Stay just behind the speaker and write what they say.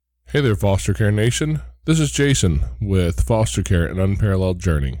Hey there, Foster Care Nation. This is Jason with Foster Care, an Unparalleled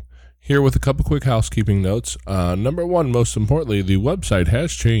Journey. Here with a couple quick housekeeping notes. Number one, most importantly, the website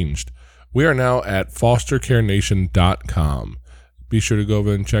has changed. We are now at fostercarenation.com. Be sure to go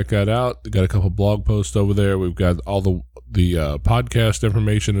over and check that out. We've got a couple blog posts over there. We've got all the podcast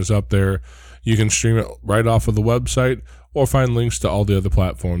information is up there. You can stream it right off of the website or find links to all the other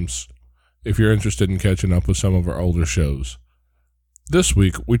platforms if you're interested in catching up with some of our older shows. This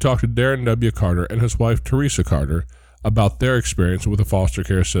week, we talked to Darren W. Carter and his wife, Teresa Carter, about their experience with the foster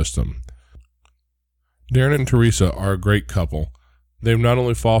care system. Darren and Teresa are a great couple. They've not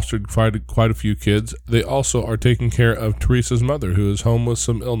only fostered quite a few kids, they also are taking care of Teresa's mother, who is home with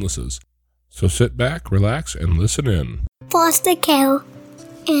some illnesses. So sit back, relax, and listen in. Foster Care,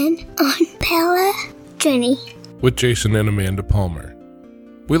 an Unparalleled Journey. With Jason and Amanda Palmer.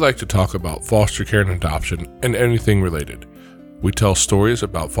 We like to talk about foster care and adoption and anything related. We tell stories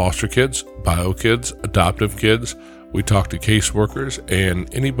about foster kids, bio kids, adoptive kids. We talk to caseworkers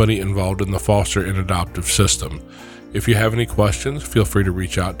and anybody involved in the foster and adoptive system. If you have any questions, feel free to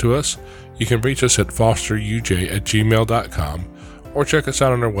reach out to us. You can reach us at fosteruj@gmail.com or check us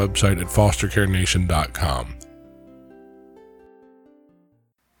out on our website at fostercarenation.com.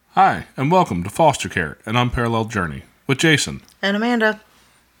 Hi, and welcome to Foster Care, an Unparalleled Journey with Jason and Amanda.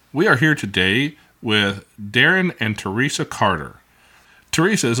 We are here today with Darren and Teresa Carter.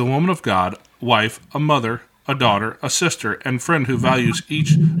 Teresa is a woman of God, wife, a mother, a daughter, a sister, and friend who values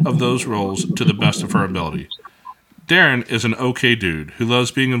each of those roles to the best of her ability. Darren is an okay dude who loves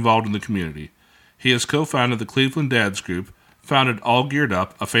being involved in the community. He has co-founded the Cleveland Dads Group, founded All Geared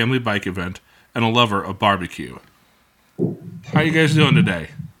Up, a family bike event, and a lover of barbecue. How are you guys doing today?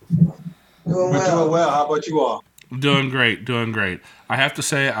 We're doing well. How about you all? Doing great. I have to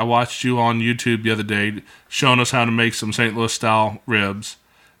say, I watched you on YouTube the other day showing us how to make some St. Louis-style ribs,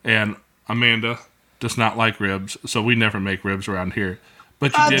 and Amanda does not like ribs, so we never make ribs around here.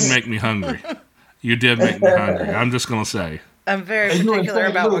 But you did make me hungry. You did make me hungry. I'm just going to say. I'm very particular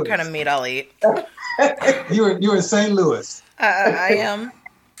about what kind of meat I'll eat. You're in St. Louis. I am.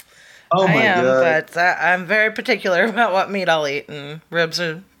 Oh my God. But I'm very particular about what meat I'll eat, and ribs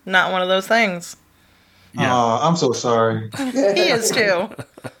are not one of those things. Yeah. Oh, I'm so sorry. He is too.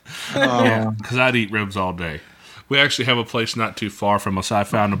 Yeah, because I'd eat ribs all day. We actually have a place not too far from us. I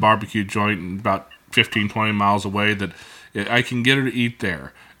found a barbecue joint about 15, 20 miles away that I can get her to eat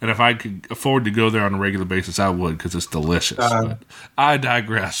there. And if I could afford to go there on a regular basis, I would, because it's delicious. But I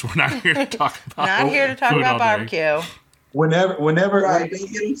digress. We're not here to talk about barbecue. Whenever right,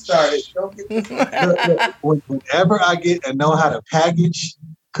 don't get me started. Whenever I know how to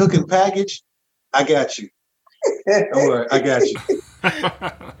cook and package, I got you. Don't worry, I got you.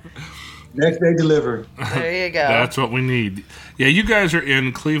 Next day delivered. There you go. That's what we need. Yeah, you guys are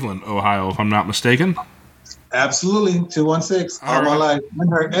in Cleveland, Ohio, if I'm not mistaken. Absolutely, 216 all my life,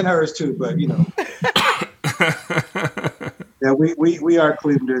 and hers too. But yeah, we are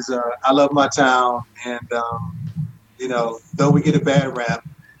Clevelanders. I love my town, and though we get a bad rap,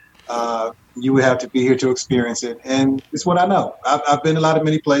 you would have to be here to experience it, and it's what I know. I've been to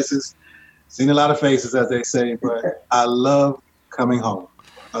many places. Seen a lot of faces, as they say, but I love coming home.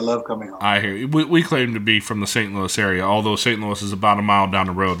 I hear you. We claim to be from the St. Louis area, although St. Louis is about a mile down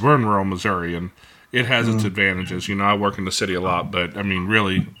the road. We're in rural Missouri, and it has its advantages. I work in the city a lot, but,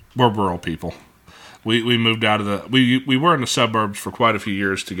 really, we're rural people. We moved out of we were in the suburbs for quite a few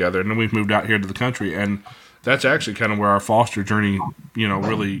years together, and then we've moved out here to the country, and that's actually kind of where our foster journey,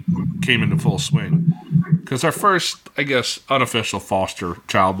 really came into full swing. Because our first, I guess, unofficial foster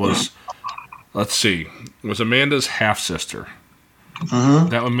child was... Let's see. It was Amanda's half-sister. Mm-hmm.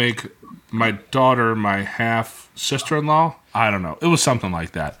 That would make my daughter my half-sister-in-law? I don't know. It was something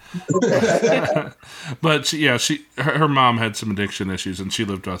like that. But, her mom had some addiction issues, and she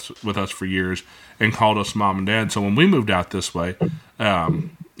lived with us for years and called us mom and dad. So when we moved out this way, it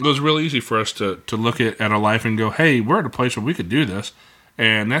was real easy for us to look at our life and go, hey, we're at a place where we could do this.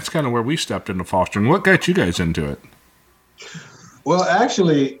 And that's kind of where we stepped into fostering. What got you guys into it? Well,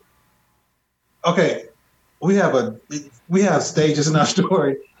 actually... Okay, we have stages in our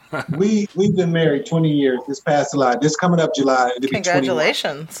story. We've been married 20 years. This past July, this coming up July.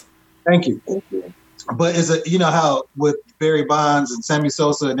 Congratulations! Thank you. But how with Barry Bonds and Sammy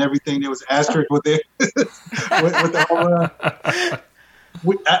Sosa and everything, there was asterisk with it with the home run.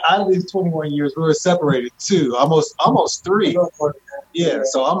 Out of these 21 years, we were separated too, almost 3. Yeah,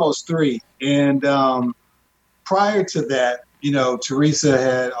 so almost 3. And prior to that, Teresa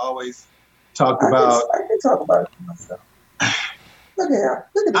had always talked about. I can talk about it myself. Look at her.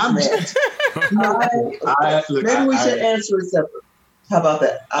 Look at this man. Maybe we should answer it separate. How about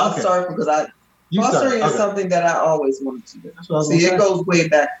that? I'll Okay. start because You start. fostering is Okay. something that I always wanted to do. That's what I was See, gonna it goes way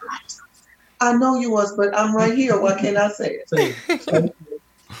back. I know you was, but I'm right here. Why can't I say it? say.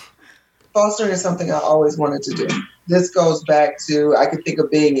 Fostering is something I always wanted to do. This goes back to, I could think of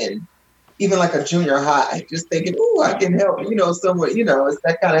being in even like a junior high, just thinking, oh, I can help, someone, it's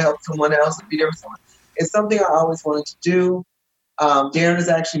that kind of help someone else and be there for someone. It's something I always wanted to do. Darren is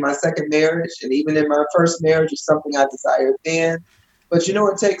actually my second marriage, and even in my first marriage, it's something I desired then. But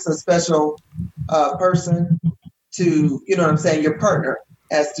it takes a special person to, what I'm saying, your partner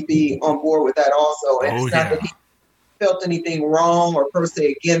has to be on board with that also. And it's not that he felt anything wrong or per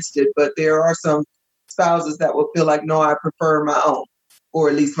se against it, but there are some spouses that will feel like, no, I prefer my own, or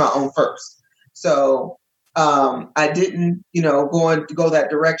at least my own first. So I didn't, go that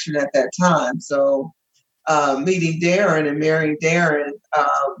direction at that time. So meeting Darren and marrying Darren,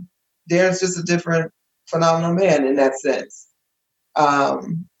 Darren's just a different, phenomenal man in that sense. I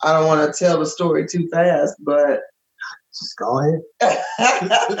don't want to tell the story too fast, but Just go ahead.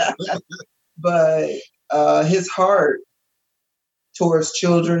 but his heart towards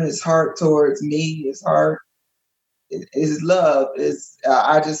children, his heart towards me, his heart, his love is.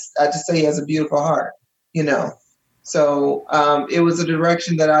 I just say he has a beautiful heart, So it was a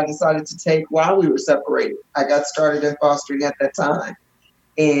direction that I decided to take while we were separated. I got started in fostering at that time.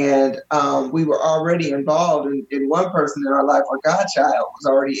 And we were already involved in one person in our life. Our godchild was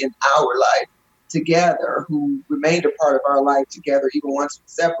already in our life together, who remained a part of our life together even once we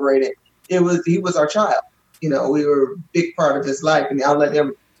separated. He was our child. We were a big part of his life, and I'll let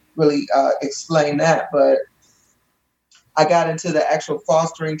him really explain that. But I got into the actual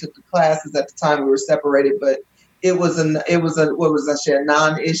fostering, took the classes at the time we were separated, but it was a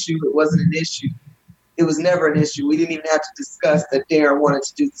non-issue. It wasn't an issue. It was never an issue. We didn't even have to discuss that Darren wanted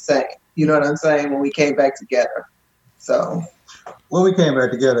to do the same. You know what I'm saying? When we came back together. So. Well, we came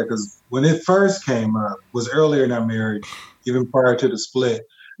back together because when it first came up, was earlier in our marriage, even prior to the split.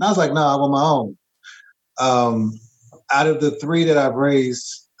 And I was like, no, I want my own. Out of the three that I've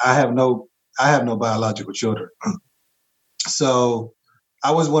raised, I have no biological children. So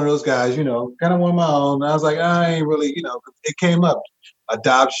I was one of those guys, kind of want my own. And I was like, I ain't really, it came up.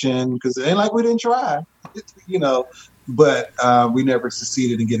 Adoption, because it ain't like we didn't try, but we never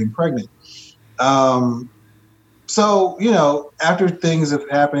succeeded in getting pregnant. So, after things have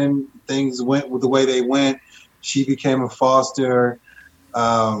happened, things went with the way they went. She became a foster.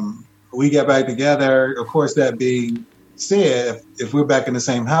 We got back together. Of course, that being said, if we're back in the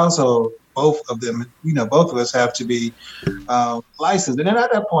same household, both of us have to be licensed. And then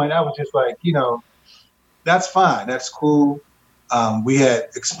at that point, I was just like, that's fine. That's cool. We had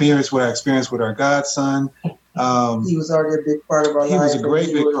experience with our godson. He was already a big part of our life. He was a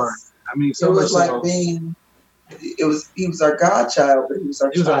great big part. I mean, so it was much like so. He was our godchild, but he was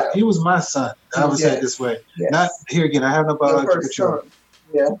our child. He was my son. I would say it this way. Yes. Not here again. I have no biological children.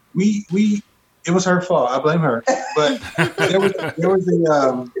 Yeah. It was her fault. I blame her. But there was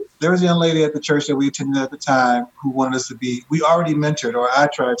a young lady at the church that we attended at the time who wanted us to be. We already mentored, or I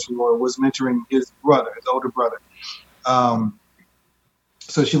tried to, or was mentoring his older brother.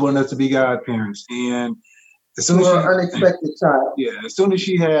 So she wanted us to be godparents, and as soon as unexpected child. Yeah, as soon as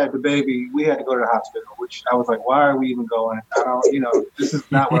she had the baby, we had to go to the hospital. Which I was like, "Why are we even going? I don't, this is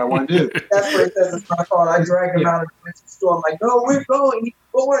not what I want to do." That's what it says. It's my fault. I dragged him out of the store. I'm like, "No, we're going. He's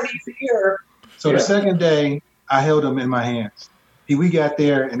born. He's here." So the second day, I held him in my hands. We got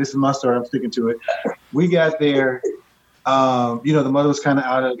there, and this is my story. I'm sticking to it. We got there. The mother was kind of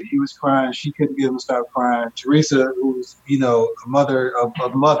out of it. He was crying. She couldn't get him to stop crying. Teresa, who was, a mother of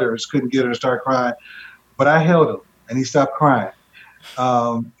mothers, couldn't get her to start crying. But I held him, and he stopped crying.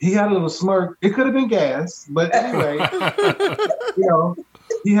 He had a little smirk. It could have been gas, but anyway,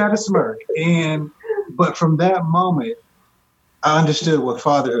 he had a smirk. But from that moment, I understood what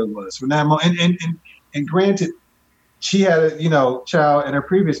fatherhood was. From that moment, and granted, she had a child in her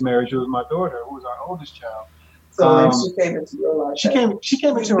previous marriage. It was my daughter, who was our oldest child. So she came into your life. She came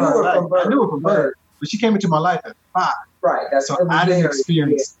into my life. I knew her from birth, but she came into my life at 5. Right. So I didn't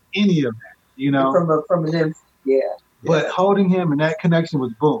experience any of that, From an infant, yeah. But holding him and that connection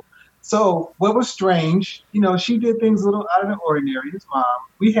was boom. So what was strange, she did things a little out of the ordinary. His mom,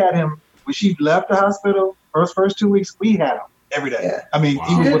 we had him when she left the hospital. First 2 weeks, we had him every day. Yeah. I mean,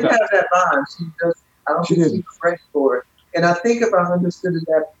 she didn't have that bond. I don't think she was ready for it. And I think if I understood at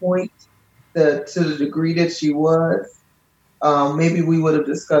that point, to the degree that she was, maybe we would have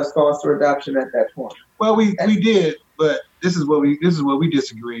discussed foster adoption at that point. Well, we did, but this is what we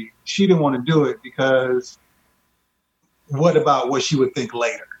disagreed. She didn't want to do it because what about what she would think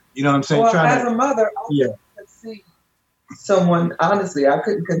later? You know what I'm saying? Well, as a mother, I could see someone, honestly, I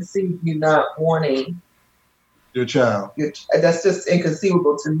couldn't conceive you not wanting Your child. that's just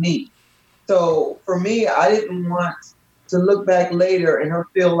inconceivable to me. So for me, I didn't want to look back later and her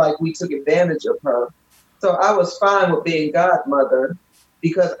feel like we took advantage of her. So I was fine with being godmother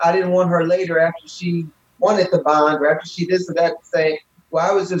because I didn't want her later after she wanted the bond or after she did so that to say, well,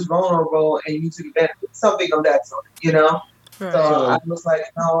 I was just vulnerable and you took advantage of something of that sort, you know? Right. So I was like,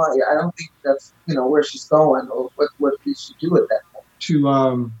 no, I don't think that's, where she's going or what we should do at that point.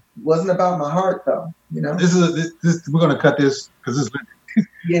 To It wasn't about my heart though, this we're gonna cut this because this.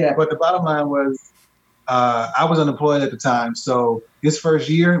 Yeah. But the bottom line was, I was unemployed at the time, so his first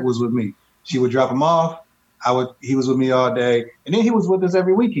year was with me. She would drop him off. He was with me all day, and then he was with us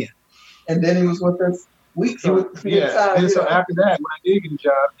every weekend. And then he was with us weeks. So after that, when I did get a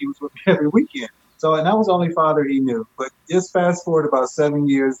job, he was with me every weekend. So, and that was the only father he knew. But just fast forward about 7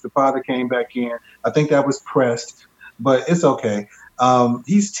 years, the father came back in. I think that was pressed, but it's okay.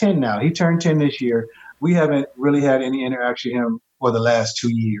 He's 10 now. He turned 10 this year. We haven't really had any interaction with him for the last 2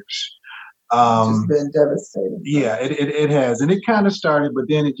 years. It's been devastating. Yeah, it has. And it kind of started, but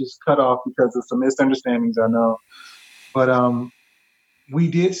then it just cut off because of some misunderstandings, I know. But we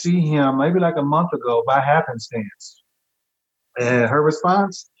did see him maybe like a month ago by happenstance. And her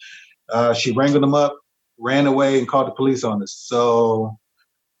response, she wrangled him up, ran away, and called the police on us. So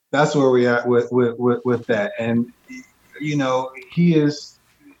that's where we are with that. And, he is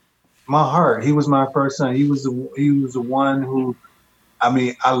my heart. He was my first son. He was the one who,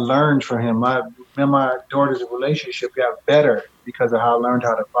 I learned from him. My daughter's relationship got better because of how I learned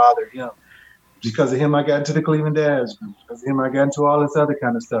how to father him. Because of him, I got into the Cleveland Dads group. Because of him, I got into all this other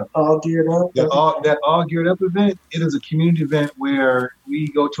kind of stuff. All geared up. That all geared up event, it is a community event where we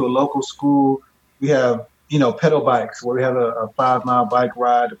go to a local school. We have, pedal bikes where we have a 5-mile bike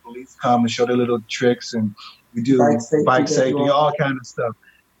ride. The police come and show their little tricks, and we do bike safety, all kind of stuff.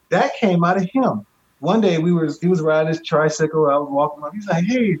 That came out of him. One day he was riding his tricycle. I was walking up. He's like,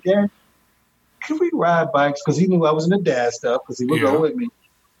 "Hey, Dad, can we ride bikes?" Because he knew I was in the dad stuff because he would go with me.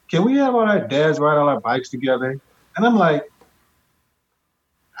 Can we have all our dads ride all our bikes together? And I'm like,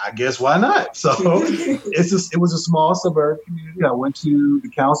 I guess why not? So it was a small suburban community. I went to the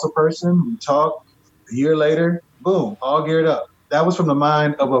council person. We talked. A year later, boom, all geared up. That was from the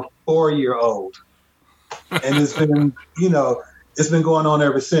mind of a 4-year-old. And it's been, it's been going on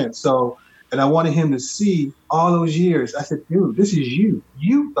ever since. So, and I wanted him to see all those years. I said, dude, this is you.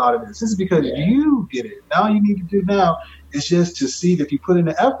 You thought of this. This is because you did it. All you need to do now is just to see that if you put in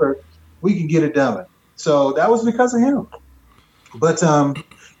the effort, we can get it done. So that was because of him. But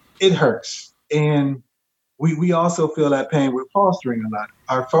it hurts. And we also feel that pain with fostering a lot.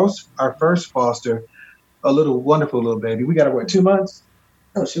 Our first foster, a wonderful little baby. We got her, 2 months?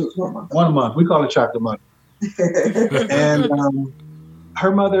 Oh, she was 1 month. 1 month. We call her Chocolate Mother. And her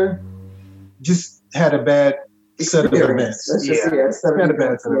mother just had a bad set of events. Had a bad set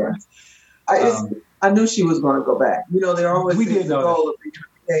of events. I knew she was going to go back. There always is the goal of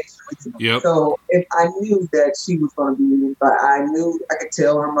reunification. Yep. So if I knew that she was going to be reunified, I knew I could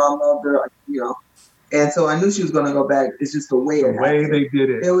tell her mom loved her, and so I knew she was going to go back. It's just the way they did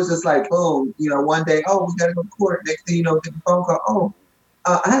it. It was just like, boom, one day, oh, we got to go to court. Next thing you know, get the phone call, oh,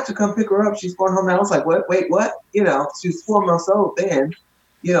 I have to come pick her up. She's going home now. I was like, what? Wait, what? She was 4 months old then.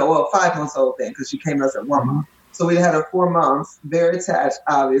 5 months old then because she came to us at 1 month. So we had her 4 months, very attached,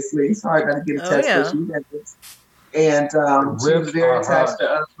 obviously. Sorry, got to get attached because she had this. And she was very attached to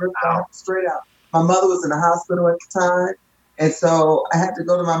us, ripped out, straight out. My mother was in the hospital at the time. And so I had to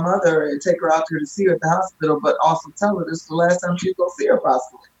go to my mother and take her out there to see her at the hospital, but also tell her this is the last time she'd go see her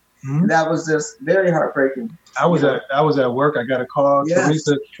possibly. Mm-hmm. That was just very heartbreaking. I was at work. I got a call.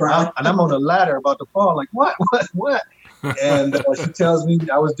 Teresa, and I'm on the ladder about to fall. Like, what? And she tells me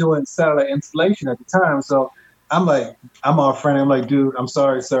I was doing satellite installation at the time. So I'm like, I'm all friendly. I'm like, dude, I'm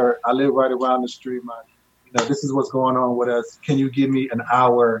sorry, sir. I live right around the street. This is what's going on with us. Can you give me an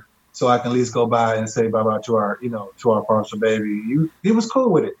hour so I can at least go by and say bye-bye to our foster baby? He was cool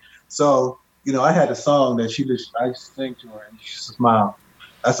with it. So, I had a song that I used to sing to her and she smiled.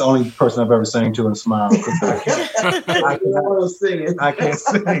 That's the only person I've ever sang to and smiled. I can't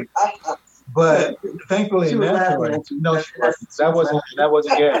sing. But thankfully, naturally, no, she wasn't. That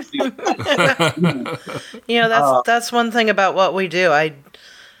wasn't gas. That's one thing about what we do. It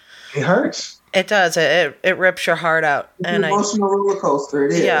hurts. It does. It rips your heart out. It's an emotional roller coaster.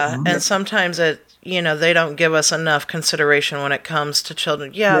 It is. Yeah, and sometimes they don't give us enough consideration when it comes to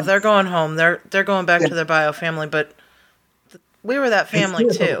children. Yeah, they're going home. They're going back to their bio family, but we were that family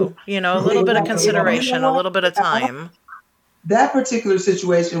too. A little bit of consideration, a little bit of time. That particular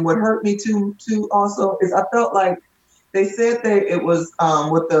situation, what hurt me too also is I felt like They said it was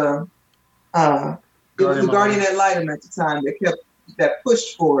with the it was the guardian ad litem at the time that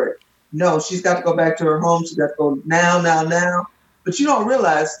pushed for it. No, she's got to go back to her home. She's got to go now. But you don't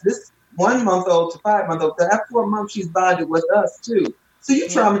realize this 1 month old to 5 month old, that 4 months she's bonded with us too. So you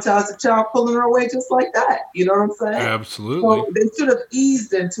traumatize the child pulling her away just like that. You know what I'm saying? Absolutely. So they should have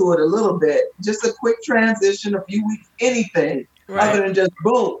eased into it a little bit. Just a quick transition, a few weeks, anything. Right. Other than just,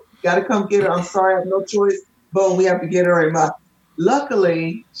 boom, got to come get her. I'm sorry, I have no choice. Boom, we have to get her in my...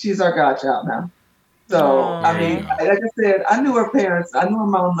 Luckily, she's our godchild now. So, I mean, like I said, I knew her parents. I knew her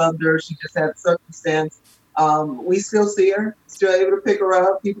mom loved her. She just had circumstance. We still see her. Still able to pick her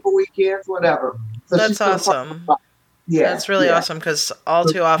up, keep her for weekends, whatever. So that's awesome. Yeah, that's really awesome because all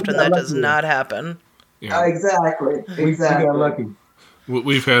too often that does not happen. Yeah. Exactly. We got lucky.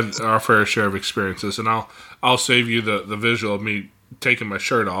 We've had our fair share of experiences, and I'll save you the visual of me taking my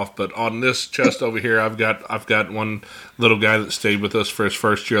shirt off. But on this chest over here, I've got one little guy that stayed with us for his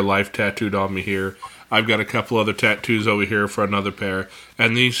first year of life tattooed on me here. I've got a couple other tattoos over here for another pair,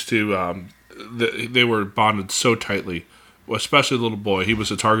 and these two, they were bonded so tightly. Especially the little boy, he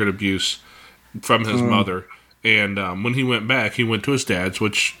was a target of abuse from his mother. And when he went back, he went to his dad's,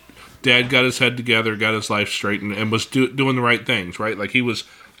 which Dad got his head together, got his life straight, and was doing the right things, right? Like he was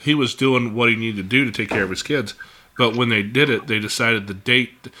doing what he needed to do to take care of his kids. But when they did it, they decided the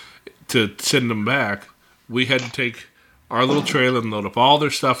date to send them back. We had to take our little trailer and load up all their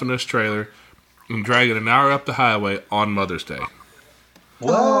stuff in this trailer and drag it an hour up the highway on Mother's Day.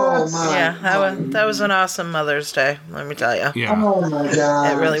 Oh my! Yeah, that was an awesome Mother's Day. Let me tell you. Yeah. Oh my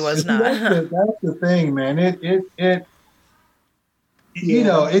God! It really was not. That's the thing, man. You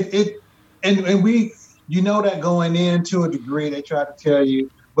know, and we, you know, that going in to a degree, they try to tell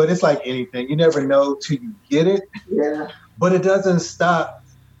you, but it's like anything. You never know till you get it. Yeah. But it doesn't stop.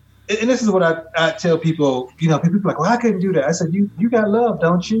 And this is what I tell people. You know, people are like, "Well, I couldn't do that." I said, "You got love,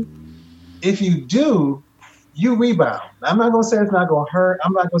 don't you? If you do, you rebound." I'm not gonna say it's not gonna hurt.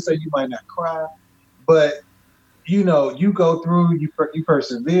 I'm not gonna say you might not cry, but you know, you go through, you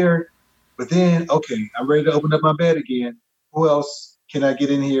persevere. But then, okay, I'm ready to open up my bed again. Who else can I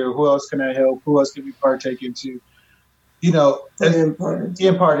get in here? Who else can I help? Who else can we partake into? You know,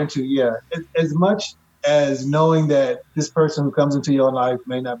 impart into, yeah. As much as knowing that this person who comes into your life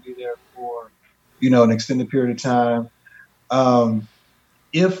may not be there for, you know, an extended period of time.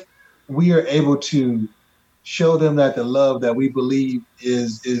 If we are able to show them that the love that we believe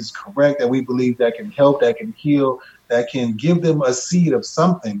is correct, that we believe that can help, that can heal, that can give them a seed of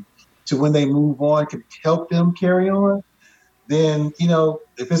something to when they move on, can help them carry on, then, you know,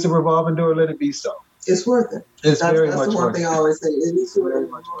 if it's a revolving door, let it be so. It's worth it. That's the much one worth thing it. I always say. It is very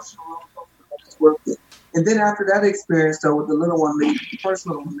much worth it. And then after that experience, though, with the little one leaving, the first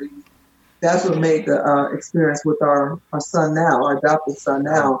little one leaving, that's what made the experience with our son now, our adopted son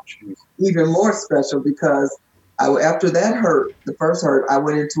now, even more special because after that hurt, the first hurt, I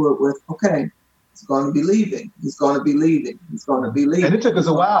went into it with, okay, he's going to be leaving. He's going to be leaving. He's going to be leaving. And it took us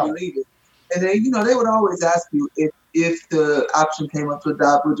a while. And then, you know, they would always ask you if the option came up to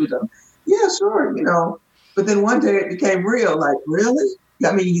adopt, would you do? Yeah, sure, you know. But then one day it became real, like, really?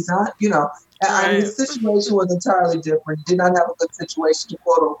 I mean, he's not, you know. And his situation was entirely different. He did not have a good situation to,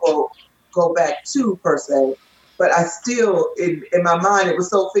 quote unquote, go back to, per se. But I still, in my mind, it was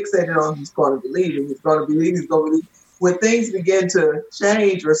so fixated on he's going to be leaving, he's going to be leaving, he's going to be leaving. When things begin to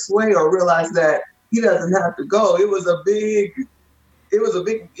change or sway or realize that he doesn't have to go, it was a big,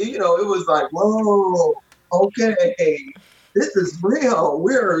 you know, it was like, whoa, okay, this is real.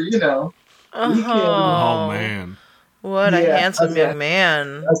 We're, you know, we can't. Oh, man. What a handsome young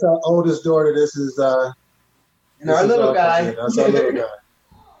man. That's our oldest daughter. This is our little guy. That's our little guy.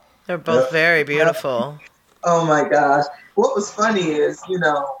 They're both very beautiful. Oh my gosh. What was funny is, you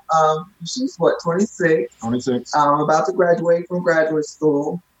know, she's 26? 26. About to graduate from graduate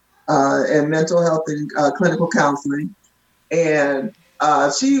school in mental health and clinical counseling. And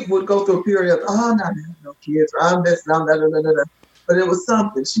she would go through a period of, I have no kids, or I'm this, and I'm that. But it was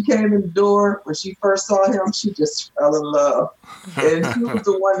something. She came in the door. When she first saw him, she just fell in love. And she was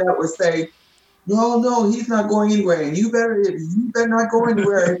the one that would say, no, he's not going anywhere. And you better not go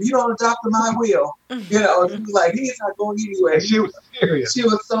anywhere. If you don't adopt him, I will. You know, she was like, he's not going anywhere. And she was serious. She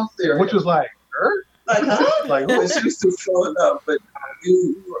was so serious. Which was like, like, huh? Like, but she was just so in love. But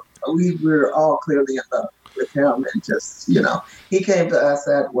we were all clearly in love with him. And just, you know, he came to us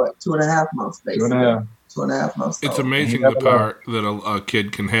at, 2.5 months, basically. 2.5 months. It's amazing the power that a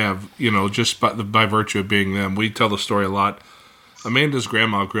kid can have, you know, just by virtue of being them. We tell the story a lot. Amanda's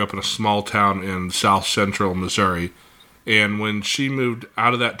grandma grew up in a small town in south central Missouri. And when she moved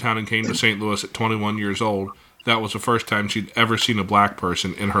out of that town and came to St. Louis at 21 years old, that was the first time she'd ever seen a black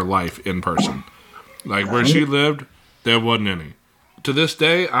person in her life in person. Like, where she lived, there wasn't any. To this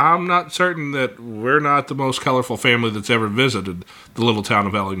day, I'm not certain that we're not the most colorful family that's ever visited the little town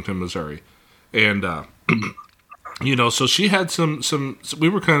of Ellington, Missouri. And, so she had some we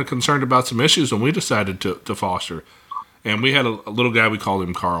were kind of concerned about some issues when we decided to foster. And we had a little guy, we called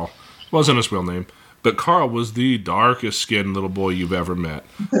him Carl. Wasn't his real name. But Carl was the darkest skinned little boy you've ever met.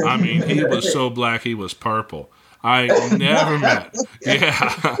 I mean, he was so black, he was purple. I never met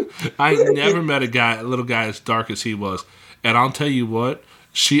a little guy as dark as he was. And I'll tell you what,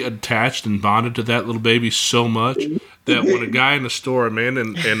 she attached and bonded to that little baby so much that when a guy in the store, Amanda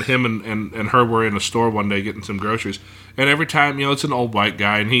and him and her were in a store one day getting some groceries, and every time, it's an old white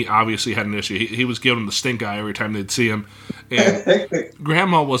guy, and he obviously had an issue. He was giving them the stink eye every time they'd see him. And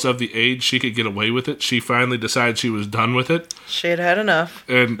Grandma was of the age she could get away with it. She finally decided she was done with it. She had had enough.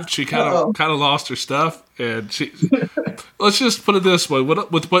 And she kind of lost her stuff. And she, let's just put it this way: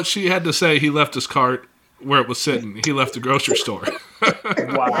 with what she had to say, he left his cart where it was sitting. He left the grocery store.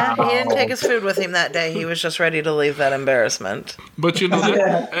 Wow. He didn't take his food with him that day. He was just ready to leave that embarrassment. But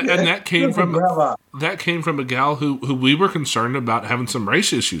that came from a gal who we were concerned about having some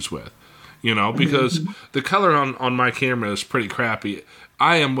race issues with. Because the color on my camera is pretty crappy.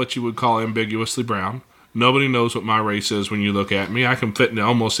 I am what you would call ambiguously brown. Nobody knows what my race is when you look at me. I can fit into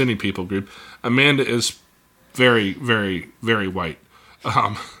almost any people group. Amanda is very, very, very white.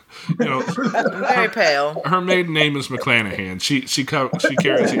 Very pale. Her maiden name is McClanahan. She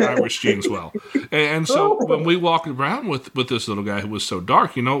carries the Irish genes well, and so when we walked around with this little guy who was so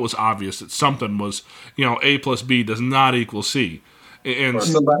dark, it was obvious that something was, A plus B does not equal C, and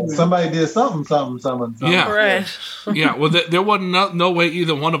somebody did something. Yeah, right. Yeah, well, there wasn't no way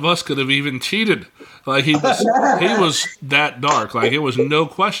either one of us could have even cheated. Like he was that dark. Like it was no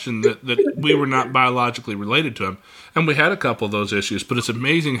question that we were not biologically related to him. And we had a couple of those issues, but it's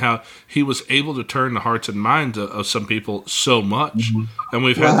amazing how he was able to turn the hearts and minds of some people so much. Mm-hmm. And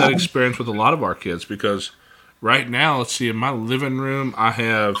we've had that experience with a lot of our kids, because right now, let's see, in my living room, I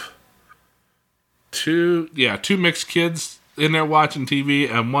have two mixed kids in there watching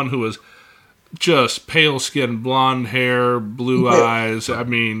TV, and one who is just pale skin, blonde hair, blue eyes. I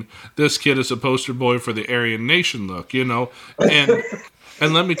mean, this kid is a poster boy for the Aryan Nation look,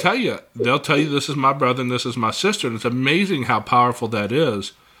 And let me tell you, they'll tell you this is my brother and this is my sister, and it's amazing how powerful that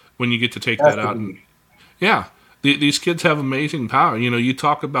is when you get to take that out. And these kids have amazing power. You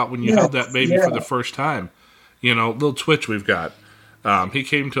talk about when you held that baby for the first time. Little Twitch we've got. He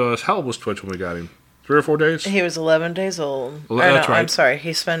came to us. How old was Twitch when we got him? 3 or 4 days? He was 11 days old. That's right. I'm sorry.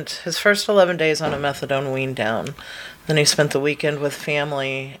 He spent his first 11 days on a methadone wean down. Then he spent the weekend with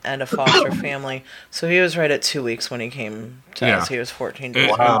family and a foster family. So he was right at 2 weeks when he came to us. He was 14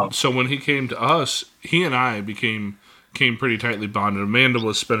 days old. So when he came to us, he and I became pretty tightly bonded. Amanda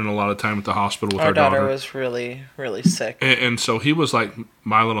was spending a lot of time at the hospital with our daughter. Our daughter was really, really sick. And so he was like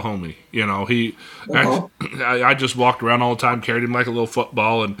my little homie. I just walked around all the time, carried him like a little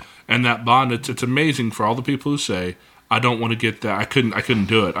football, and that bond, it's amazing for all the people who say, I don't want to get that. I couldn't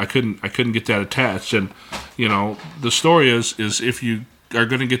do it. I couldn't get that attached. And the story is if you are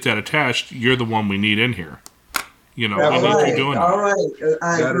going to get that attached, you're the one we need in here. We need you doing that. All right,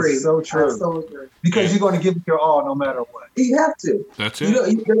 I agree. Is so true. I so agree. Because you're going to give it your all, no matter what. You have to. That's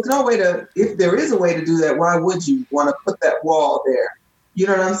it. There's no way to. If there is a way to do that, why would you want to put that wall there? You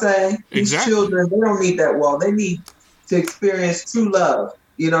know what I'm saying? Exactly. These children, they don't need that wall. They need to experience true love.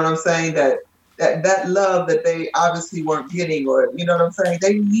 You know what I'm saying? That love that they obviously weren't getting, or you know what I'm saying?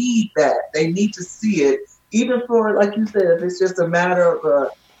 They need that. They need to see it, even for, like you said, if it's just a matter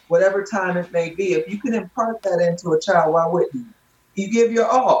of whatever time it may be. If you can impart that into a child, why wouldn't you? You give your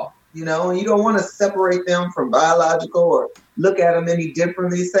all, and you don't want to separate them from biological or look at them any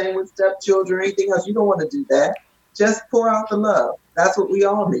differently. Same with stepchildren or anything else. You don't want to do that. Just pour out the love. That's what we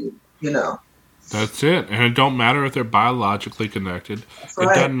all need, That's it. And it don't matter if they're biologically connected.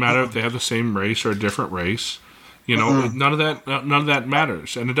 Right. It doesn't matter if they have the same race or a different race. None of that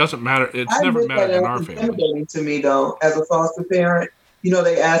matters. And it doesn't matter. It's never mattered in our family. It's intimidating to me, though, as a foster parent.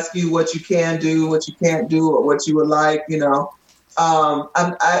 They ask you what you can do, what you can't do, or what you would like,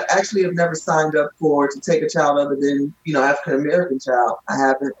 I actually have never signed up to take a child other than, African-American child. I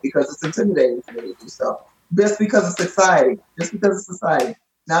haven't, because it's intimidating for me to do so. Just because of society.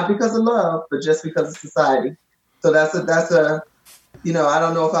 Not because of love, but just because of society. So that's a I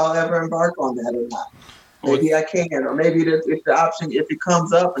don't know if I'll ever embark on that or not. Maybe I can, or maybe if the option, if it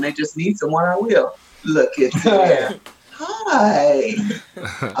comes up and they just need someone, I will. Look, it's Hi.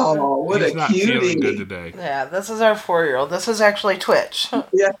 Oh, what He's a not cutie. feeling good today. Yeah, this is our 4-year-old. This is actually Twitch.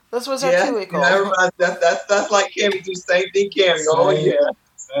 Yeah. This was our Yeah. 2-week-old. That's like Cammy do the same thing, Cammy. Oh, Same. yeah.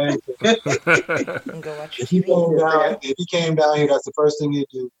 And go watch If he came down here, that's the first thing he'd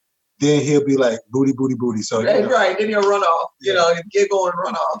do. Then he'll be like booty, booty, booty. So Right. Then he'll run off. You know, get going,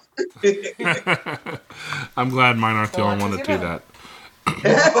 run off. I'm glad mine aren't the only one to do that.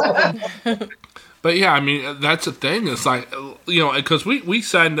 But yeah, I mean, that's the thing. It's like, you know, because when we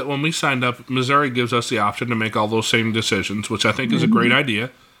signed up, Missouri gives us the option to make all those same decisions, which I think is a great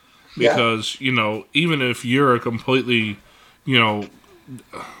idea. Because, you know, even if you're a completely, you know,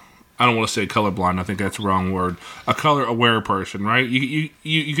 I don't want to say colorblind, I think that's the wrong word, a color-aware person, right? You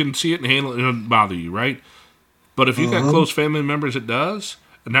can see it and handle it, it doesn't bother you, right? But if you've got close family members, it does.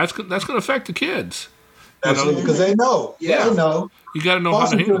 And that's going to affect the kids. Absolutely, because they know. Yeah. They know. You got to know how to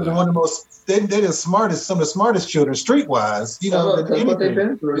Foster handle children are it. one of the most. They're the smartest. Some of the smartest children, streetwise. You know, That's what they've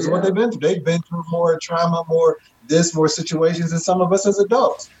been through. It's what they've been through. They've been through more trauma, more situations than some of us as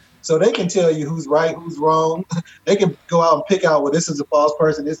adults. So they can tell you who's right, who's wrong. They can go out and pick out, well, this is a false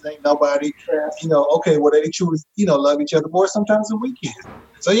person. This ain't nobody. You know, okay, well, they truly, love each other more sometimes than we can.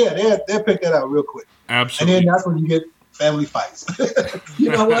 So yeah, they'll pick that out real quick. Absolutely. And then that's when you get family fights.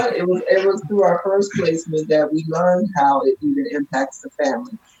 You know what? It was through our first placement that we learned how it even impacts the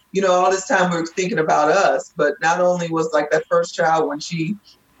family. You know, all this time we were thinking about us, but not only was like that first child when she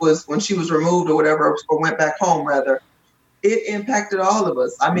was removed or whatever, or went back home rather, it impacted all of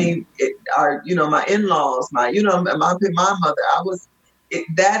us. I mean, my in-laws, my mother.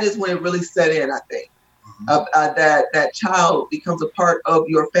 That is when it really set in. I think that child becomes a part of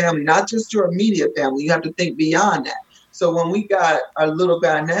your family, not just your immediate family. You have to think beyond that. So when we got our little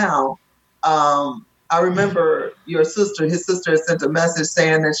guy now, I remember his sister had sent a message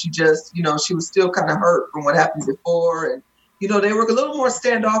saying that she just, she was still kind of hurt from what happened before. And, they were a little more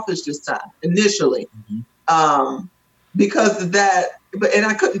standoffish this time initially. Because of that, and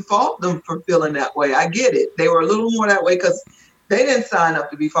I couldn't fault them for feeling that way. I get it. They were a little more that way because they didn't sign up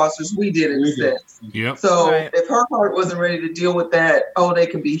to be fosters. We did in a sense. Yep. So Right. if her heart wasn't ready to deal with that, they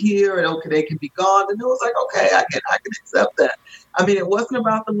can be here and okay, they can be gone. And it was like, okay, I can accept that. I mean, it wasn't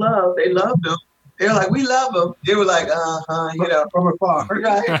about the love. They loved them. They were like, we love them. They were like, From afar.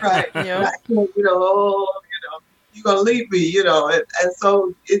 right. Yeah. You're gonna leave me, and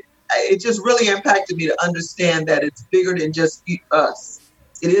so it just really impacted me to understand that it's bigger than just us.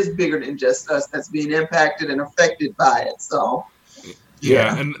 It is bigger than just us that's being impacted and affected by it. So,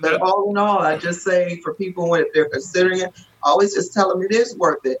 but all in all, I just say for people, if they're considering it, always just tell them it is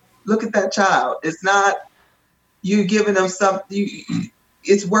worth it. Look at that child. It's not you giving them something.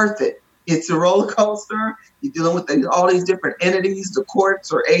 It's worth it. It's a roller coaster. You're dealing with all these different entities, the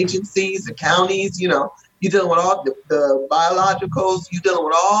courts or agencies, the counties, You're dealing with all the biologicals. You're dealing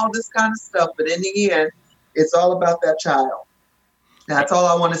with all this kind of stuff. But in the end, it's all about that child. That's all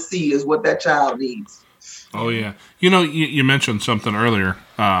I want to see is what that child needs. Oh, yeah. You mentioned something earlier.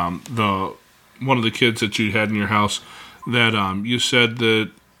 One of the kids that you had in your house that you said that,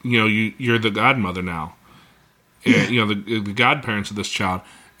 you're the godmother now. And, the godparents of this child.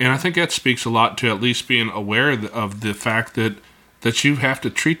 And I think that speaks a lot to at least being aware of the fact that you have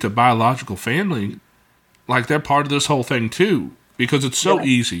to treat the biological family like they're part of this whole thing too, because it's so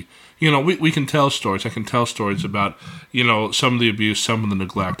easy. We can tell stories. I can tell stories about, some of the abuse, some of the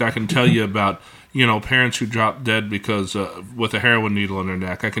neglect. I can tell you about, parents who dropped dead because with a heroin needle in their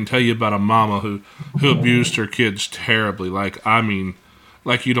neck. I can tell you about a mama who abused her kids terribly, like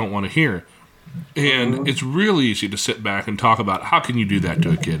you don't want to hear. And it's really easy to sit back and talk about how can you do that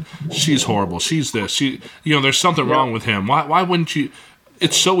to a kid? She's horrible. She's this. There's something wrong with him. Why wouldn't you?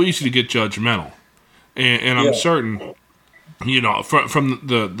 It's so easy to get judgmental. And I'm certain, from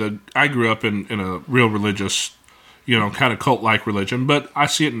the I grew up in a real religious, kind of cult-like religion, but I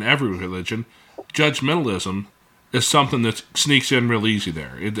see it in every religion. Judgmentalism is something that sneaks in real easy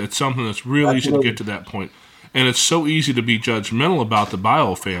there. It's something that's real easy to get to that point. And it's so easy to be judgmental about the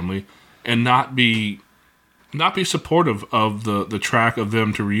bio family and not be supportive of the track of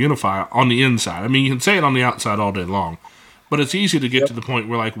them to reunify on the inside. I mean, you can say it on the outside all day long. But it's easy to get to the point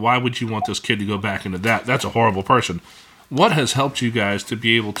where, like, why would you want this kid to go back into that? That's a horrible person. What has helped you guys to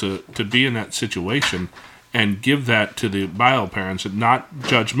be able to be in that situation and give that to the bio parents, and not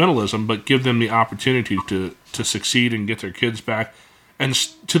judgmentalism, but give them the opportunity to succeed and get their kids back, and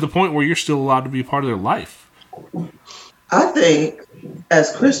to the point where you're still allowed to be part of their life? I think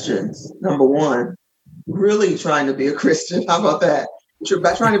as Christians, number one, really trying to be a Christian. How about that?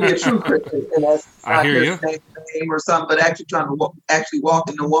 By trying to be a true Christian, and that's I not hear just you. name or something, but actually trying to walk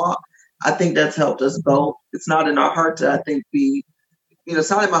in the walk. I think that's helped us both. It's not in our heart to, I think, it's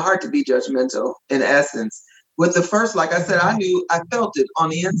not in my heart to be judgmental in essence. With the first, like I said, I felt it on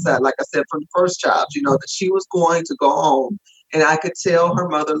the inside, like I said, from the first child, that she was going to go home. And I could tell her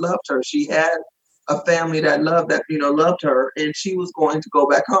mother loved her. She had a family that loved her, and she was going to go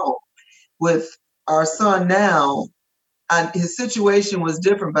back home. With our son now, his situation was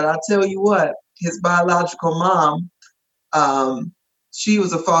different, but I'll tell you what, his biological mom, she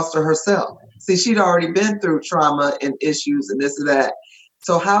was a foster herself. See, she'd already been through trauma and issues and this and that.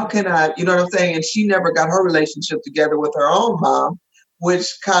 So how can I, you know what I'm saying? And she never got her relationship together with her own mom, which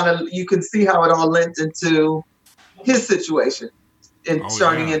kind of, you can see how it all lent into his situation and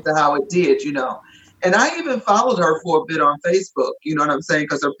turning into how it did, And I even followed her for a bit on Facebook, you know what I'm saying?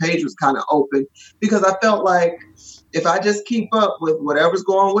 Because her page was kind of open, because I felt like if I just keep up with whatever's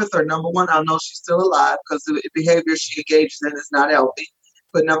going with her, number one, I'll know she's still alive, because the behavior she engages in is not healthy.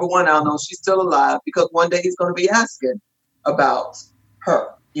 But number one, I'll know she's still alive, because one day he's going to be asking about her,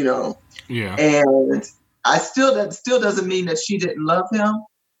 Yeah. And that still doesn't mean that she didn't love him,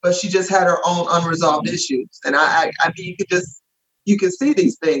 but she just had her own unresolved issues. And I mean, you can see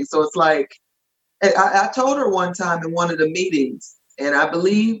these things. So it's like, I told her one time in one of the meetings, and I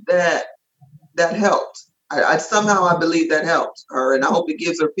believe that helped. I believe that helped her, and I hope it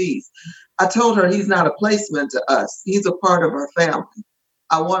gives her peace. I told her he's not a placement to us. He's a part of our family.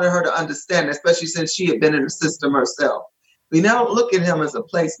 I wanted her to understand, especially since she had been in the system herself. We now look at him as a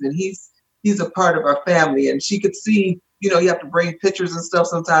placement. He's a part of our family, and she could see, you have to bring pictures and stuff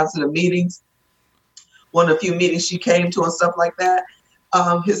sometimes to the meetings. One of the few meetings she came to and stuff like that.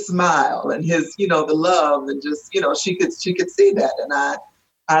 His smile and his, the love, and just, she could see that. And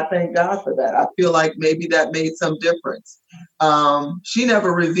I thank God for that. I feel like maybe that made some difference. She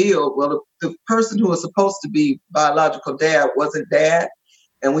never revealed, well, the person who was supposed to be biological dad wasn't dad.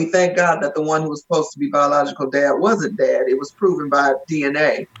 And we thank God that the one who was supposed to be biological dad wasn't dad. It was proven by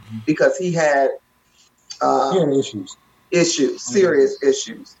DNA, because he had serious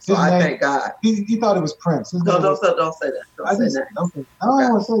issues. So I thank God. He thought it was Prince. Don't say that. Don't say that. Okay. I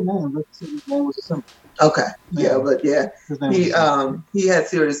don't want to say name, but his name was simple. Okay. Yeah, but he had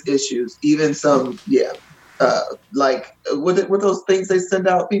serious issues. Even some, like with those things they send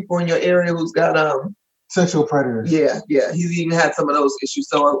out people in your area who's got sexual predators. Yeah. He's even had some of those issues.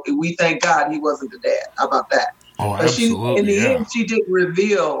 So we thank God he wasn't the dad. How about that? Oh, but absolutely. In the end, she didn't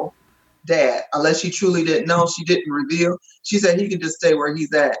reveal dad, unless she truly didn't know. She didn't reveal. She said he can just stay where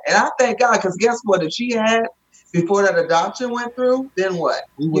he's at. And I thank God, because guess what? If she had, before that adoption went through, then what?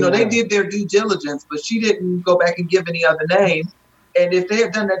 They did their due diligence, but she didn't go back and give any other name. And if they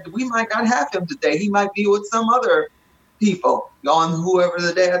had done that, we might not have him today. He might be with some other people on whoever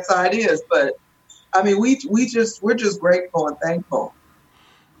the dad side is. But I mean, we're just grateful and thankful.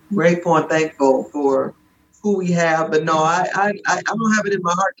 Grateful and thankful for who we have. But no, I don't have it in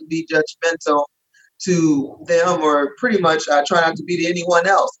my heart to be judgmental to them, or pretty much I try not to be to anyone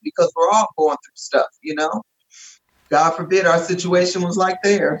else, because we're all going through stuff, God forbid our situation was like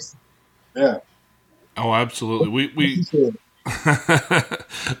theirs. Yeah. Oh, absolutely.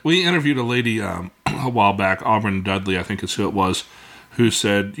 We interviewed a lady a while back, Auburn Dudley, I think is who it was, who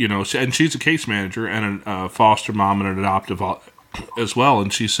said, and she's a case manager and a foster mom and an adoptive as well.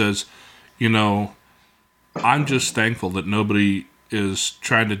 And she says, I'm just thankful that nobody is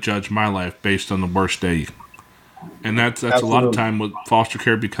trying to judge my life based on the worst day. And that's a lot of time what foster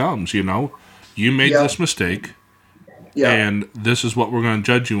care becomes, you made this mistake. Yeah. And this is what we're going to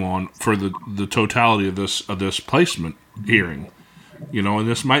judge you on for the totality of this placement hearing, and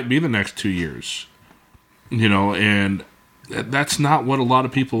this might be the next 2 years, and that's not what a lot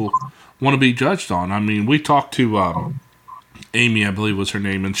of people want to be judged on. I mean, we talked to Amy, I believe was her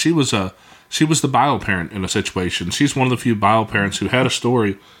name, and she was the bio parent in a situation. She's one of the few bio parents who had a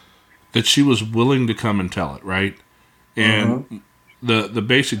story that she was willing to come and tell it, right? And the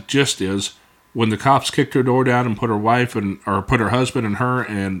basic gist is, when the cops kicked her door down and put her wife or put her husband and her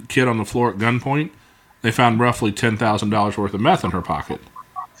and kid on the floor at gunpoint, they found roughly $10,000 worth of meth in her pocket.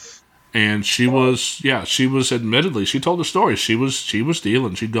 And she was admittedly, she told the story. She was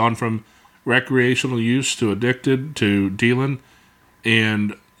dealing. She'd gone from recreational use to addicted to dealing.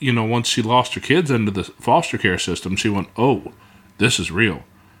 And, once she lost her kids into the foster care system, she went, oh, this is real.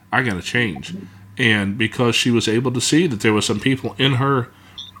 I got to change. And because she was able to see that there was some people in her,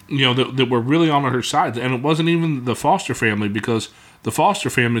 that were really on her side. And it wasn't even the foster family, because the foster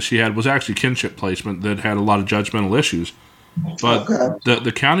family she had was actually kinship placement that had a lot of judgmental issues. But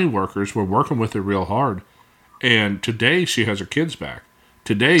the county workers were working with her real hard. And today she has her kids back.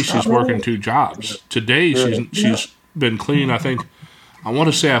 Today she's working 2 jobs. Today she's been clean, I think, I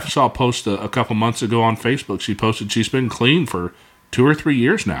want to say I saw a post a couple months ago on Facebook. She posted she's been clean for 2 or 3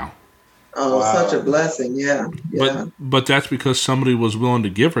 years now. Oh, wow. Such a blessing. Yeah. But that's because somebody was willing to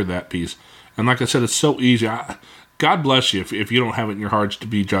give her that piece. And like I said, it's so easy. God bless you if you don't have it in your hearts to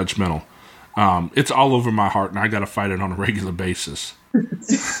be judgmental. It's all over my heart, and I got to fight it on a regular basis. I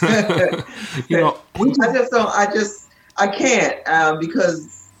can't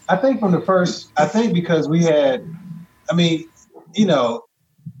because I think because we had,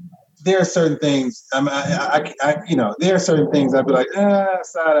 there are certain things. There are certain things I'd be like,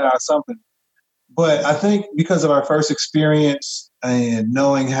 side eye or something. But I think because of our first experience and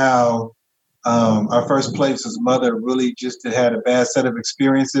knowing how our first place's mother really just had a bad set of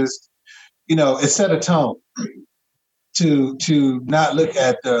experiences, it set a tone to not look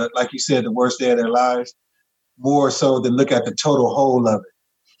at like you said, the worst day of their lives, more so than look at the total whole of it.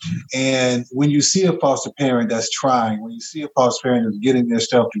 And when you see a foster parent that's trying, when you see a foster parent that's getting their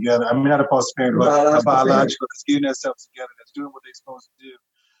stuff together, not a foster parent, but a biological that's getting their stuff together, that's doing what they're supposed to do,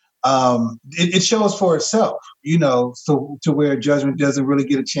 it shows for itself, so to where judgment doesn't really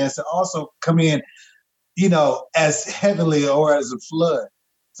get a chance to also come in, as heavily or as a flood.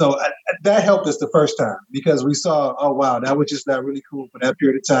 So that helped us the first time because we saw, oh, wow, that was just not really cool for that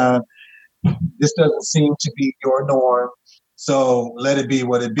period of time. This doesn't seem to be your norm. So let it be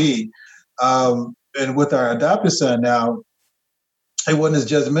what it be. And with our adopted son now, it wasn't as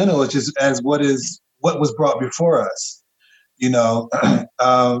judgmental as what was brought before us. She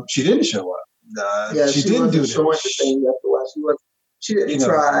didn't show up. She didn't do that. She didn't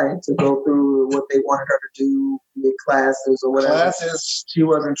try to go through what they wanted her to do, make classes or whatever. She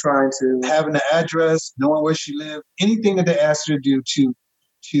wasn't trying to. Having an address, knowing where she lived, anything that they asked her to do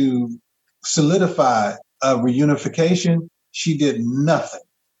to solidify a reunification, she did nothing.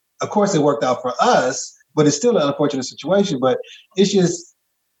 Of course, it worked out for us, but it's still an unfortunate situation. But it's just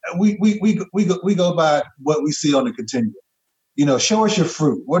we go by what we see on the continuum. Show us your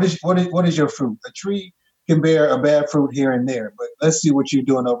fruit. What is your fruit? A tree can bear a bad fruit here and there, but let's see what you're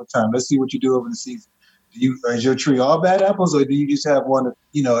doing over time. Let's see what you do over the season. Is your tree all bad apples, or do you just have one,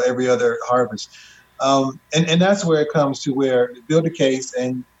 every other harvest? And that's where it comes to where you build a case,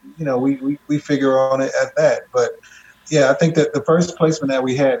 and we figure on it at that. But yeah, I think that the first placement that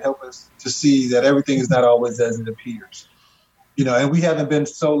we had helped us to see that everything is not always as it appears. And we haven't been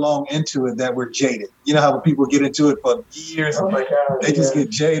so long into it that we're jaded. You know how when people get into it for years, they just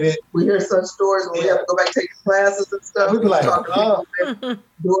get jaded. We hear such stories when we have to go back and take classes and stuff. We'd be like,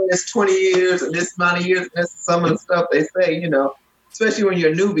 doing this 20 years and this amount of years, and that's some of the stuff they say, especially when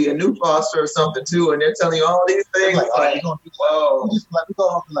you're a newbie, a new foster or something too, and they're telling you all these things. Like, whoa. We go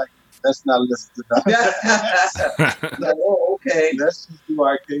off and let's not listen to that. Okay. Let's just do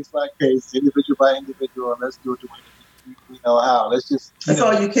our case by case, individual by individual, and let's do it the way we know how. Let's just. That's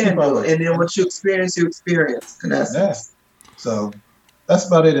all you can do. And then what you experience. And that's So that's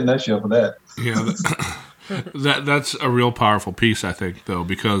about it in a nutshell for that. Yeah. That's a real powerful piece, I think, though,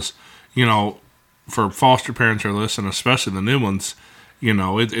 because, for foster parents or listen, especially the new ones,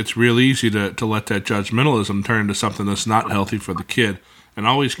 it's real easy to let that judgmentalism turn into something that's not healthy for the kid. And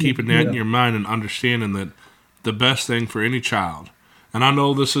always keeping that in your mind and understanding that the best thing for any child, and I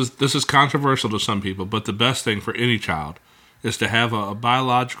know this is controversial to some people, but the best thing for any child is to have a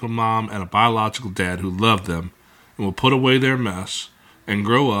biological mom and a biological dad who love them and will put away their mess and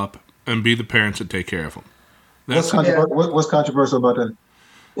grow up and be the parents that take care of them. What's controversial about that?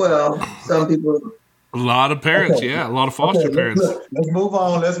 Well, some people. A lot of parents, a lot of foster parents. Let's move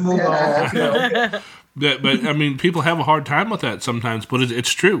on. But I mean, people have a hard time with that sometimes, but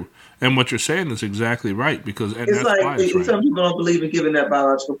it's true. And what you're saying is exactly right because it's right. Some people don't believe in giving that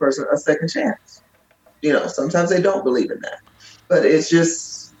biological person a second chance. Sometimes they don't believe in that, but it's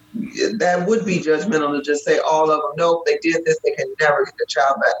just that would be judgmental to just say all of them. Nope, they did this. They can never get the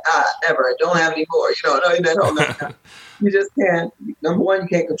child back. Never. I don't have any more. No. You just can't. Number one, you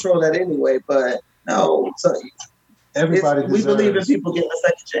can't control that anyway. But no, so we believe in people getting a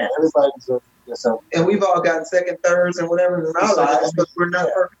second chance. Everybody deserves. And we've all gotten second, thirds, and whatever in our lives, but we're not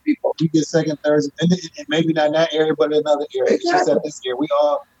perfect people. We get second, thirds, and maybe not in that area, but in another area. Exactly. It's just that this year we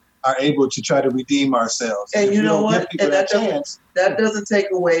all are able to try to redeem ourselves. And you know what? And that doesn't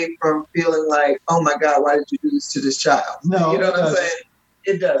take away from feeling like, oh my God, why did you do this to this child? No, you know what I'm saying?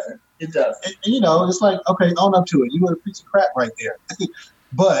 It doesn't. And, it's like, okay, own up to it. You were a piece of crap right there,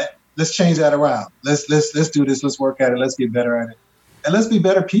 but let's change that around. Let's do this. Let's work at it. Let's get better at it. And let's be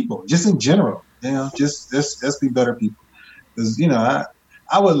better people, just in general. Just let's be better people. Because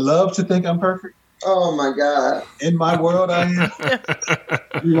I would love to think I'm perfect, Oh my God! In my world, I am.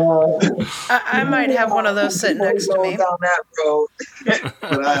 Yeah, I might have one of those sitting next to me. Down that road.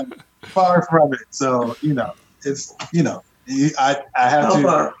 but I'm far from it. So it's I have How to.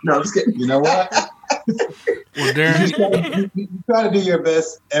 far? No, I'm just kidding. You know what? Well, Darren, you try to do your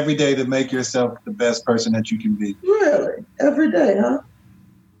best every day to make yourself the best person that you can be. Really? Every day, huh?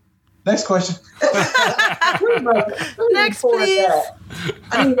 Next question. Next, please.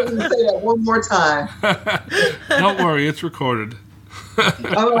 I need to say that one more time. don't worry, it's recorded.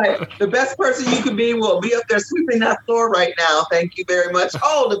 All right. The best person you can be will be up there sweeping that floor right now. Thank you very much.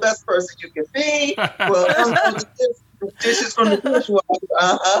 Oh, the best person you can be. Well, the dishes from the dishwasher.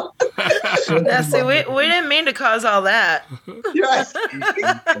 Now, see, we didn't mean to cause all that. Right.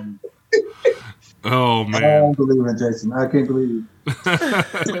 Oh I man! don't believe it, Jason. I can't believe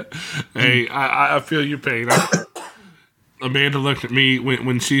it. Hey, I feel your pain. Amanda looked at me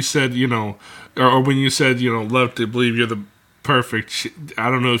when she said, or when you said, love to believe you're the perfect. I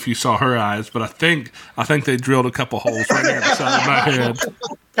don't know if you saw her eyes, but I think they drilled a couple holes right there inside of my head.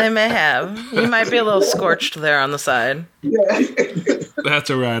 They may have. You might be a little scorched there on the side. Yeah. That's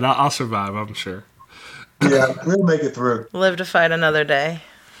all right. I'll survive, I'm sure. Yeah, we'll make it through. Live to fight another day.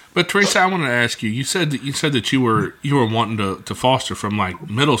 But Teresa, I want to ask you. You said that you were wanting to foster from like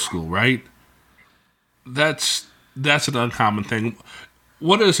middle school, right? That's an uncommon thing.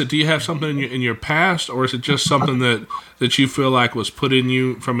 What is it? Do you have something in your past, or is it just something that you feel like was put in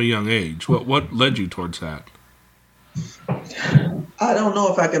you from a young age? What led you towards that? I don't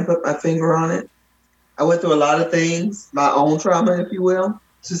know if I can put my finger on it. I went through a lot of things, my own trauma, if you will,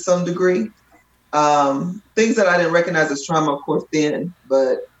 to some degree. Things that I didn't recognize as trauma, of course, then,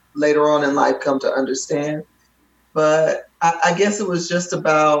 but later on in life come to understand. But I guess it was just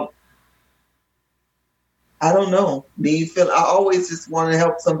about, I don't know, I always just want to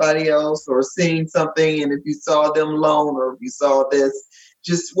help somebody else or seeing something. And if you saw them alone or if you saw this,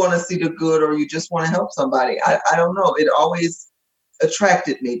 just want to see the good or you just want to help somebody. I don't know. It always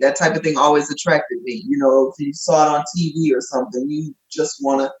attracted me. That type of thing always attracted me. If you saw it on TV or something, you just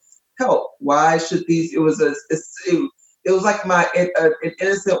want to help. Why should these, it was like an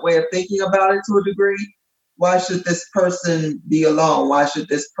innocent way of thinking about it to a degree. Why should this person be alone? Why should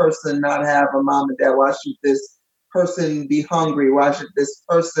this person not have a mom and dad? Why should this person be hungry? Why should this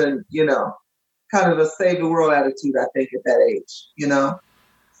person, kind of a save the world attitude, I think, at that age,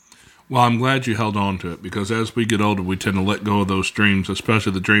 Well, I'm glad you held on to it, because as we get older, we tend to let go of those dreams,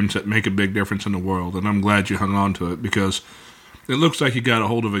 especially the dreams that make a big difference in the world. And I'm glad you hung on to it, because it looks like you got a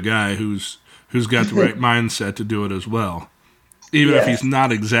hold of a guy who's got the right mindset to do it as well, even if he's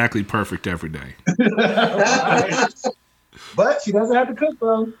not exactly perfect every day. But she doesn't have to cook,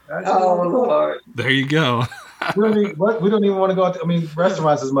 though. Oh, Lord. There you go. We don't even want to go out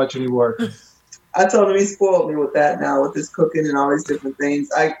restaurants as much anymore. I told him he spoiled me with that now, with his cooking and all these different things.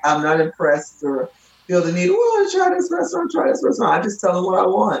 I'm not impressed or feel the need, try this restaurant. I just tell him what I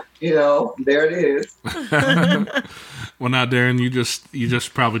want. There it is. Well, now, Darren, you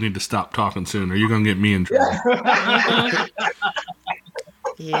just probably need to stop talking soon, or you're going to get me in trouble.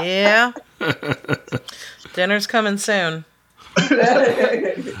 Yeah. Dinner's coming soon.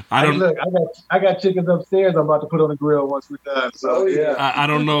 I got chickens upstairs. I'm about to put on the grill once we're done. So I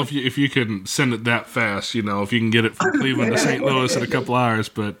don't know if you can send it that fast. If you can get it from Cleveland to St. Louis in a couple hours,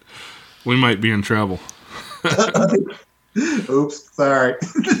 but we might be in trouble. Oops, sorry.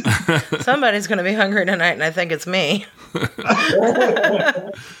 Somebody's going to be hungry tonight, and I think it's me.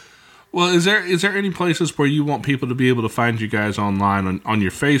 Well, is there any places where you want people to be able to find you guys online on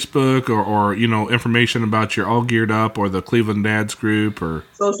your Facebook or information about your All Geared Up or the Cleveland Dads group or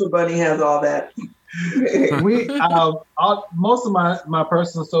Social Bunny has all that. We most of my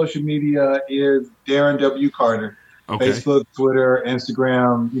personal social media is Darren W. Carter. Okay. Facebook, Twitter,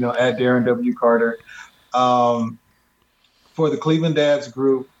 Instagram, at Darren W. Carter. For the Cleveland Dads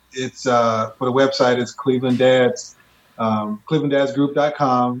group, it's for the website, it's Cleveland Dads.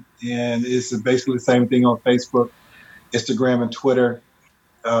 ClevelandDadsGroup.com, and it's basically the same thing on Facebook, Instagram, and Twitter.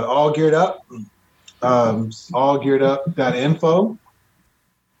 All Geared Up, allgearedup.info.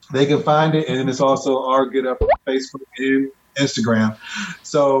 They can find it, and it's also All Geared Up on Facebook and Instagram.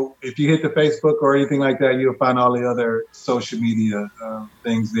 So if you hit the Facebook or anything like that, you'll find all the other social media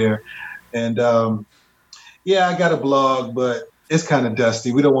things there. And I got a blog, but it's kind of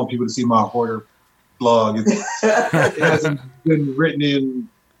dusty. We don't want people to see my hoarder blog. It hasn't been written in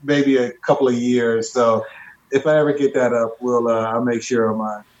maybe a couple of years. So if I ever get that up, I'll make sure on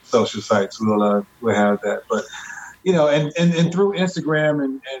my social sites we'll have that. But and through Instagram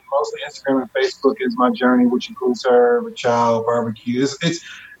and mostly Instagram and Facebook is my journey, which includes Her, Child, Barbecue.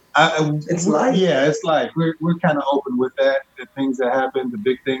 It's life. Yeah, it's life. We're kind of open with that. The things that happen, the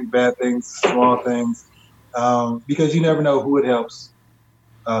big things, bad things, small things, because you never know who it helps,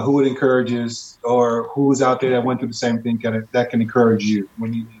 who it encourages, or who's out there that went through the same thing that can encourage you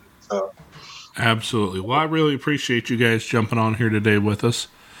when you need it. So, absolutely. Well, I really appreciate you guys jumping on here today with us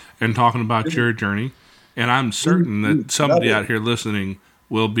and talking about your journey. And I'm certain that somebody out here listening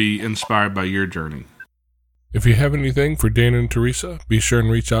will be inspired by your journey. If you have anything for Dana and Teresa, be sure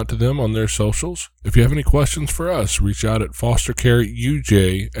and reach out to them on their socials. If you have any questions for us, reach out at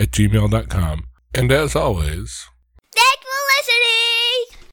fostercareuj@gmail.com. And as always,